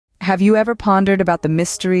Have you ever pondered about the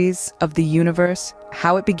mysteries of the universe,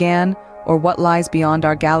 how it began, or what lies beyond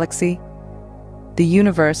our galaxy? The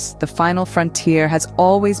universe, the final frontier, has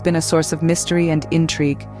always been a source of mystery and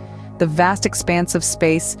intrigue. The vast expanse of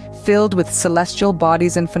space, filled with celestial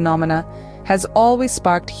bodies and phenomena, has always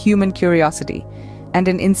sparked human curiosity and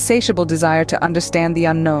an insatiable desire to understand the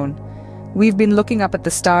unknown. We've been looking up at the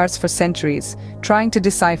stars for centuries, trying to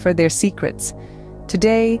decipher their secrets.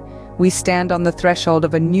 Today, we stand on the threshold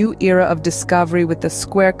of a new era of discovery with the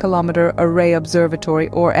Square Kilometer Array Observatory,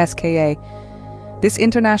 or SKA. This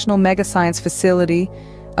international mega-science facility,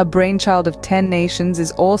 a brainchild of 10 nations,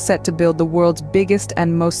 is all set to build the world's biggest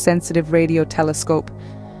and most sensitive radio telescope.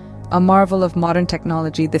 A marvel of modern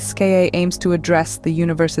technology, the SKA aims to address the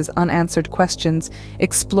universe's unanswered questions,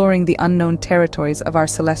 exploring the unknown territories of our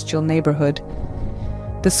celestial neighborhood.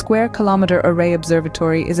 The Square Kilometer Array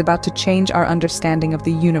Observatory is about to change our understanding of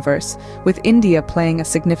the universe, with India playing a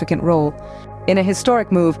significant role. In a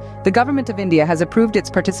historic move, the government of India has approved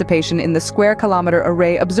its participation in the Square Kilometer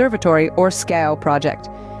Array Observatory, or SKAO project.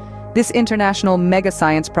 This international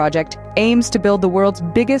mega-science project aims to build the world's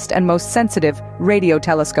biggest and most sensitive radio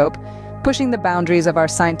telescope, pushing the boundaries of our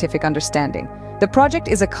scientific understanding. The project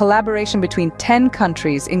is a collaboration between 10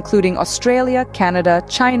 countries, including Australia, Canada,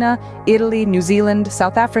 China, Italy, New Zealand,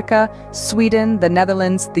 South Africa, Sweden, the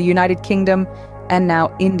Netherlands, the United Kingdom, and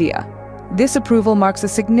now India. This approval marks a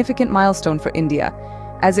significant milestone for India,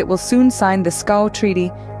 as it will soon sign the SKAO Treaty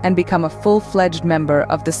and become a full-fledged member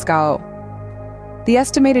of the SKAO. The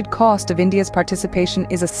estimated cost of India's participation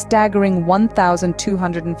is a staggering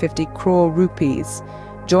 1,250 crore rupees,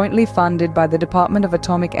 jointly funded by the Department of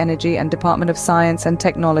Atomic Energy and Department of Science and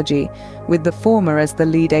Technology, with the former as the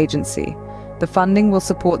lead agency. The funding will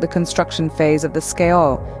support the construction phase of the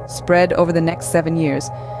SKAO, spread over the next 7 years,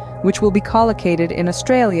 which will be co-located in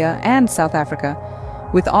Australia and South Africa,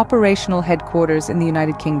 with operational headquarters in the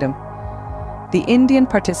United Kingdom. The Indian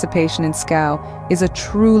participation in SKAO is a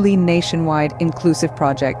truly nationwide inclusive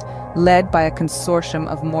project led by a consortium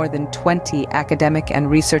of more than 20 academic and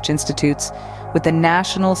research institutes, with the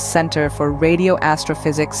National Center for Radio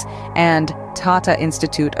Astrophysics and Tata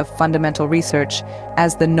Institute of Fundamental Research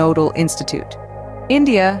as the nodal institute.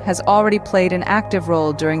 India has already played an active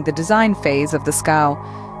role during the design phase of the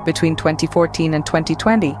SKAO between 2014 and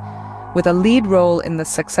 2020, with a lead role in the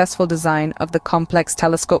successful design of the complex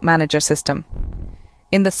telescope manager system.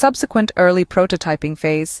 In the subsequent early prototyping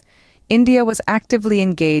phase, India was actively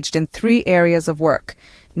engaged in 3 areas of work,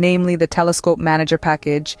 namely the telescope manager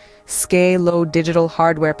package, SKAO digital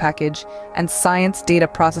hardware package, and science data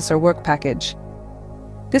processor work package.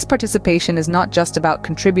 This participation is not just about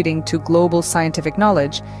contributing to global scientific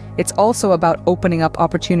knowledge, it's also about opening up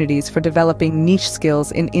opportunities for developing niche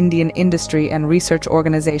skills in Indian industry and research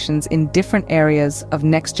organizations in different areas of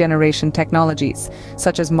next-generation technologies,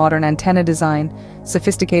 such as modern antenna design,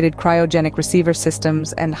 sophisticated cryogenic receiver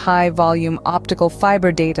systems, and high-volume optical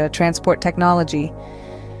fiber data transport technology.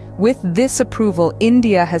 With this approval,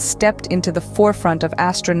 India has stepped into the forefront of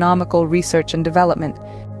astronomical research and development.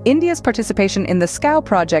 India's participation in the SKAO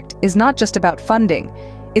project is not just about funding,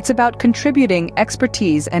 it's about contributing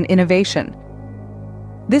expertise and innovation.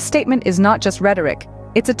 This statement is not just rhetoric,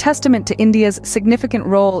 it's a testament to India's significant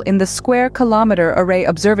role in the Square Kilometer Array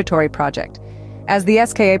Observatory project. As the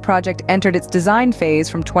SKA project entered its design phase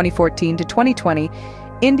from 2014 to 2020,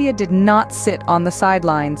 India did not sit on the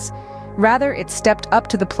sidelines. Rather, it stepped up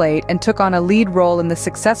to the plate and took on a lead role in the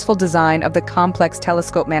successful design of the complex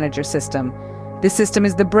telescope manager system. This system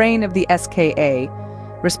is the brain of the SKA,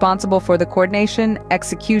 responsible for the coordination,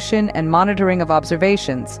 execution, and monitoring of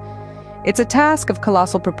observations. It's a task of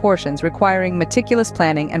colossal proportions, requiring meticulous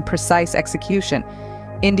planning and precise execution.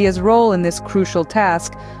 India's role in this crucial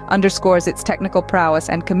task underscores its technical prowess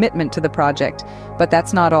and commitment to the project, but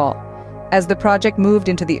that's not all. As the project moved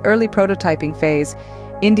into the early prototyping phase,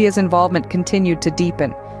 India's involvement continued to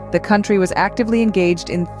deepen. The country was actively engaged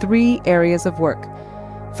in 3 areas of work.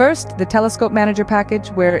 First, the telescope manager package,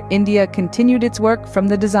 where India continued its work from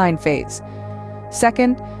the design phase.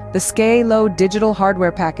 Second, the SKAO digital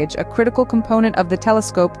hardware package, a critical component of the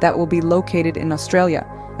telescope that will be located in Australia.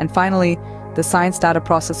 And finally, the science data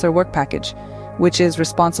processor work package, which is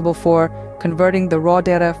responsible for converting the raw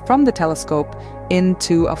data from the telescope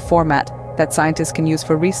into a format that scientists can use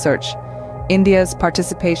for research. India's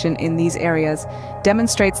participation in these areas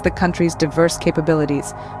demonstrates the country's diverse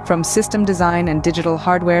capabilities, from system design and digital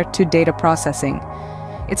hardware to data processing.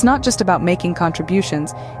 It's not just about making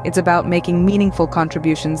contributions, it's about making meaningful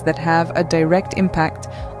contributions that have a direct impact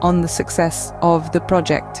on the success of the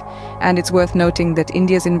project. And it's worth noting that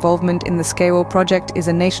India's involvement in the SKAO project is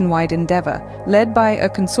a nationwide endeavor, led by a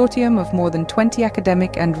consortium of more than 20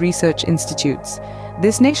 academic and research institutes.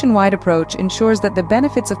 This nationwide approach ensures that the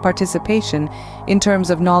benefits of participation, in terms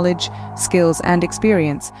of knowledge, skills, and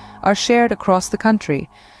experience, are shared across the country,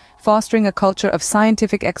 fostering a culture of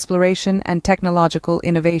scientific exploration and technological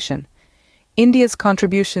innovation. India's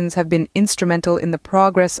contributions have been instrumental in the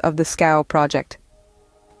progress of the SKAO project.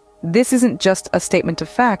 This isn't just a statement of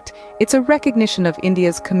fact, it's a recognition of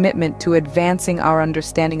India's commitment to advancing our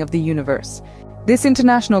understanding of the universe. This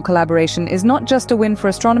international collaboration is not just a win for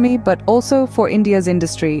astronomy, but also for India's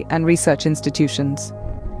industry and research institutions.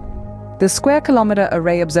 The Square Kilometer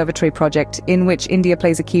Array Observatory project, in which India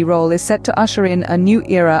plays a key role, is set to usher in a new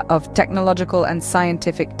era of technological and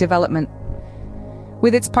scientific development.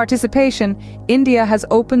 With its participation, India has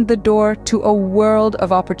opened the door to a world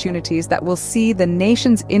of opportunities that will see the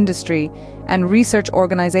nation's industry and research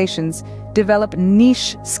organizations develop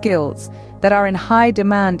niche skills that are in high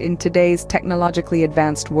demand in today's technologically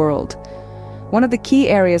advanced world. One of the key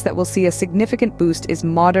areas that will see a significant boost is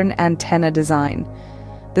modern antenna design.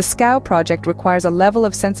 The SKAO project requires a level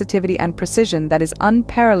of sensitivity and precision that is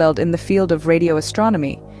unparalleled in the field of radio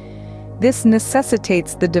astronomy. This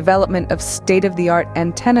necessitates the development of state-of-the-art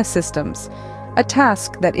antenna systems, a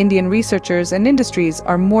task that Indian researchers and industries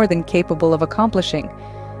are more than capable of accomplishing.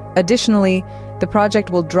 Additionally, the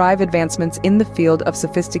project will drive advancements in the field of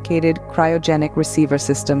sophisticated cryogenic receiver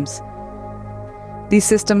systems. These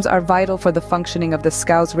systems are vital for the functioning of the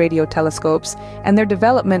SKAO's radio telescopes, and their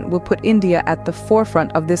development will put India at the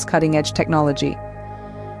forefront of this cutting-edge technology.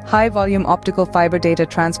 High-volume optical fiber data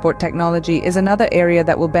transport technology is another area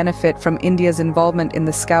that will benefit from India's involvement in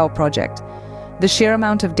the SKAO project. The sheer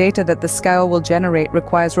amount of data that the SKAO will generate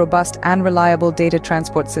requires robust and reliable data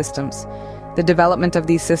transport systems. The development of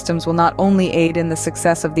these systems will not only aid in the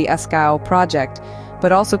success of the SKAO project,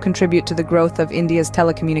 but also contribute to the growth of India's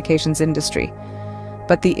telecommunications industry.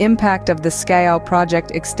 But the impact of the SKAO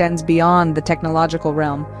project extends beyond the technological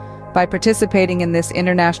realm. By participating in this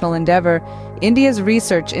international endeavor, India's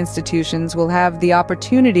research institutions will have the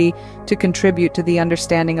opportunity to contribute to the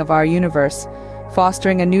understanding of our universe,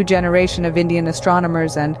 fostering a new generation of Indian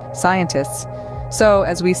astronomers and scientists. So,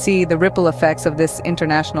 as we see, the ripple effects of this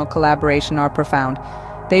international collaboration are profound.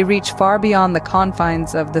 They reach far beyond the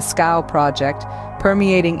confines of the SKAO project,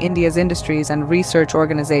 permeating India's industries and research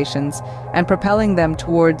organizations and propelling them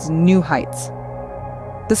towards new heights.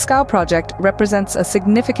 The SKAO project represents a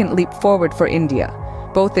significant leap forward for India,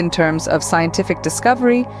 both in terms of scientific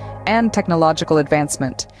discovery and technological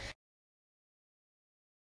advancement.